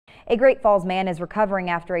A Great Falls man is recovering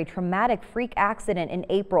after a traumatic freak accident in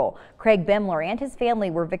April. Craig Bimler and his family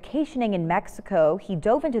were vacationing in Mexico. He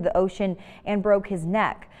dove into the ocean and broke his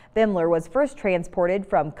neck. Bimler was first transported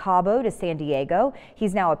from Cabo to San Diego.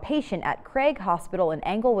 He's now a patient at Craig Hospital in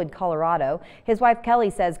Englewood, Colorado. His wife Kelly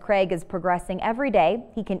says Craig is progressing every day.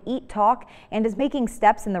 He can eat, talk, and is making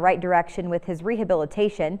steps in the right direction with his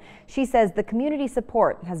rehabilitation. She says the community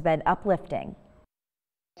support has been uplifting.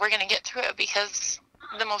 We're going to get through it because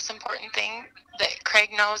the most important thing that Craig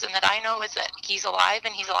knows and that I know is that he's alive,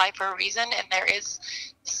 and he's alive for a reason, and there is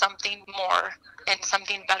something more and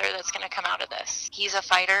something better that's going to come out of this. He's a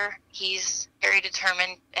fighter. He's very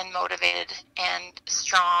determined and motivated and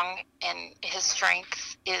strong, and his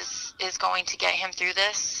strength is going to get him through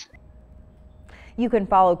this. You can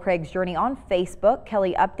follow Craig's journey on Facebook.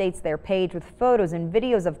 Kelly updates their page with photos and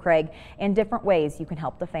videos of Craig and different ways you can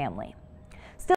help the family.